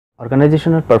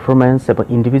Organisational performance এবং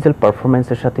individual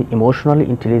পারফরম্যান্সের সাথে ইমোশনাল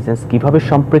ইন্টেলিজেন্স কিভাবে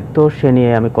সম্পৃক্ত সে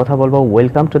নিয়ে আমি কথা বলবো।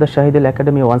 Welcome to the Shahidul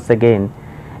academy once again.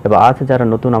 এবং আজ যারা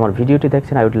নতুন আমার ভিডিওটি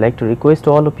দেখছেন, I would like to request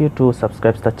all of you to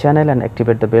subscribe the channel and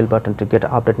activate the bell button to get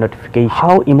update notification.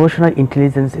 How emotional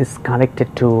intelligence is connected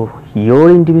to your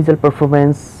individual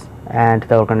performance and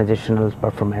the organizational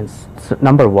performance. So,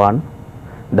 number one,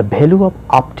 the value of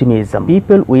optimism.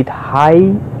 People with high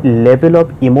level of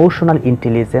emotional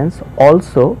intelligence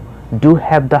also do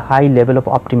have the high level of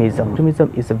optimism. Optimism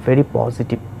is a very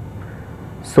positive.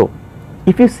 So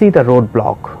if you see the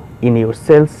roadblock in your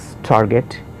sales target,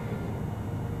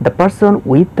 the person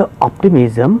with the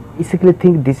optimism basically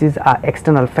think this is an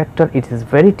external factor, it is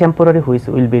very temporary, which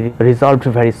will be resolved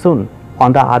very soon. On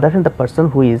the other hand, the person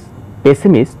who is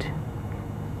pessimist,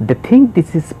 they think this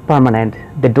is permanent,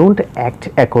 they don't act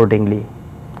accordingly.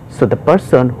 So the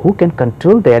person who can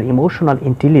control their emotional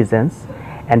intelligence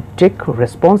and take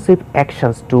responsive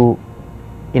actions to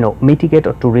mitigate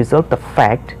or to resolve the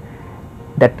fact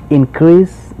that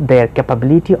increase their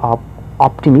capability of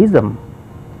optimism.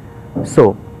 So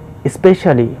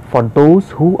especially for those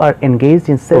who are engaged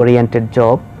in sales-oriented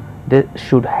job, they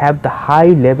should have the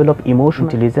high level of emotional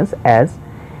intelligence, as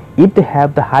if they have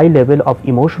the high level of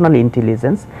emotional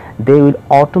intelligence, they will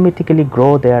automatically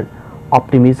grow their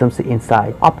optimisms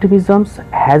inside. Optimism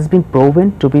has been proven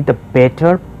to be the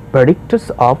better predictors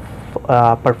of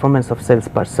performance of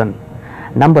salesperson.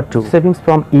 Number two, savings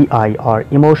from EI or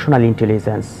emotional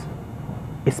intelligence.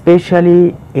 Especially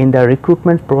in the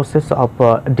recruitment process of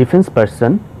a defense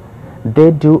person, they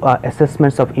do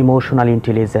assessments of emotional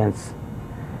intelligence,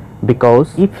 because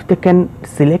if they can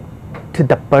select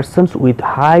the persons with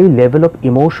high level of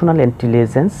emotional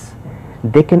intelligence,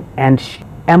 they can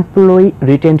employee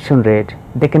retention rate,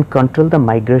 they can control the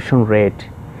migration rate,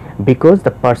 because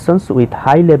the persons with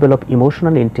high level of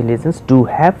emotional intelligence do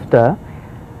have the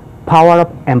power of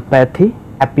empathy,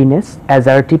 happiness,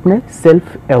 assertiveness,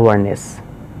 self-awareness.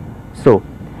 So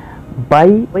by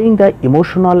doing the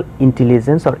emotional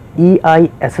intelligence or EI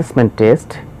assessment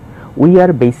test, we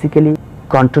are basically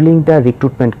controlling the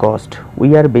recruitment cost. We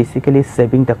are basically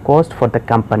saving the cost for the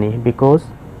company, because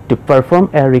to perform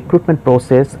a recruitment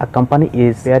process, a company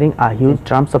is bearing a huge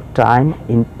terms of time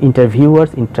in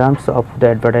interviewers, in terms of the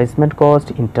advertisement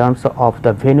cost, in terms of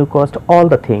the venue cost, all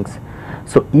the things.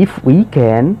 So if we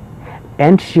can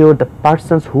ensure the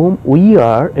persons whom we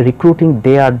are recruiting,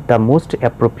 they are the most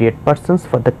appropriate persons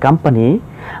for the company,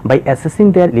 by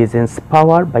assessing their intelligence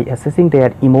power, by assessing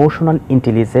their emotional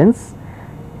intelligence,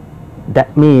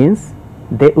 that means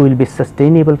they will be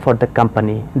sustainable for the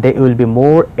company, they will be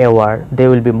more aware, they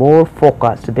will be more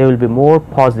focused, they will be more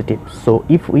positive. So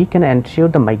if we can ensure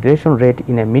the migration rate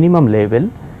in a minimum level,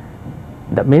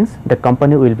 that means the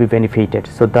company will be benefited.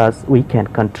 So thus we can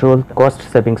control cost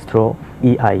savings through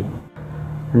EI.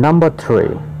 Number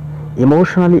three,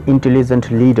 emotionally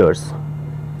intelligent leaders.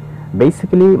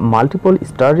 Basically, multiple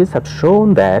studies have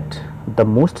shown that the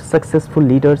most successful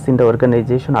leaders in the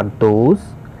organization are those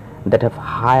that have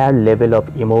higher level of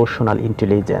emotional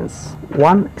intelligence.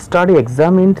 One study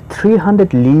examined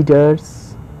 300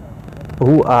 leaders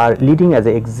who are leading as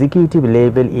an executive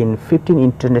level in 15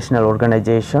 international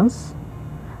organizations.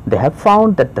 They have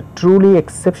found that the truly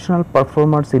exceptional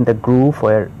performers in the group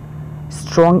were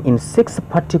strong in 6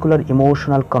 particular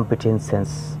emotional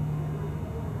competencies,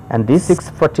 and these 6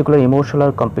 particular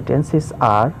emotional competencies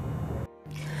are: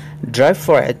 drive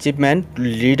for achievement,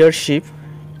 leadership,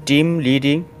 team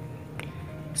leading,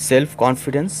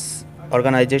 self-confidence,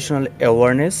 organizational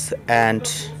awareness, and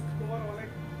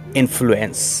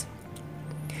influence.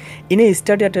 In a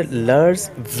study at a large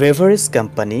beverage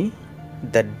company,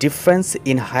 the difference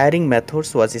in hiring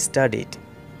methods was studied.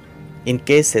 In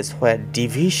cases where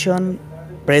division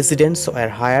presidents were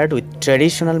hired with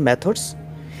traditional methods,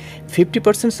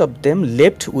 50% of them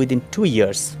left within 2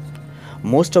 years.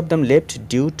 Most of them left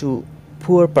due to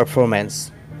poor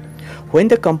performance. When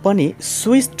the company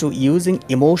switched to using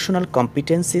emotional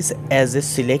competencies as a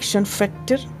selection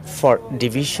factor for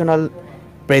divisional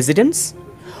presidents,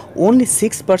 only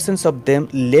 6% of them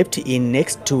left in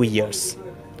next 2 years.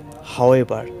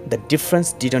 However, the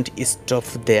difference didn't stop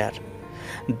there.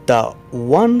 The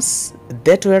ones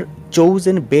that were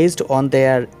chosen based on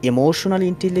their emotional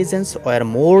intelligence were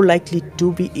more likely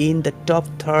to be in the top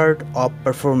third of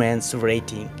performance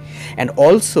rating, and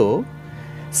also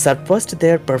surpassed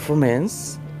their performance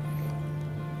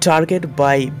target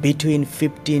by between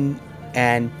 15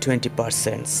 and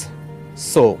 20%.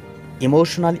 So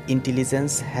emotional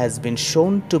intelligence has been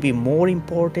shown to be more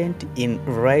important in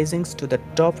rising to the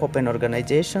top of an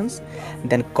organization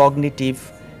than cognitive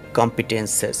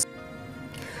competences.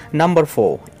 Number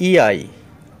 4, EI,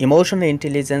 emotional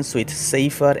intelligence with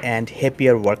safer and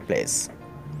happier workplace.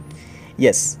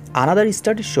 Yes, another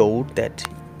study showed that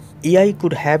AI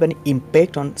could have an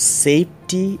impact on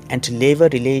safety and labor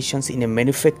relations in a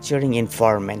manufacturing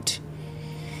environment.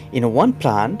 In one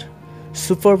plant,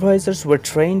 supervisors were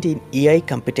trained in AI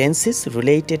competencies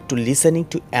related to listening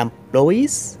to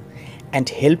employees and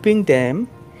helping them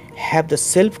have the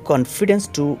self-confidence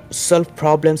to solve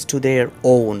problems to their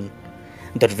own.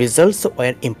 The results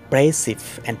were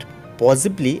impressive and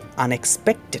possibly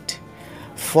unexpected.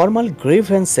 Formal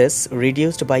grievances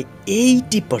reduced by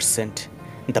 80%.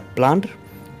 The plant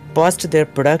passed their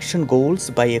production goals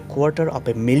by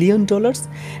 $250,000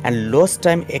 and lost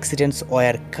time accidents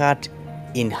were cut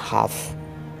in half.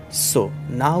 So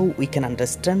now we can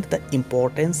understand the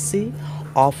importance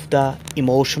of the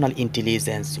emotional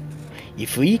intelligence.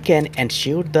 If we can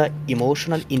ensure the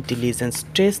emotional intelligence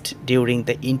test during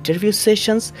the interview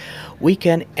sessions, we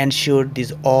can ensure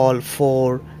these all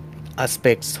 4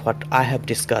 aspects what I have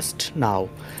discussed now.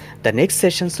 The next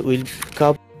sessions will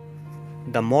cover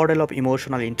the model of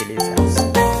emotional intelligence.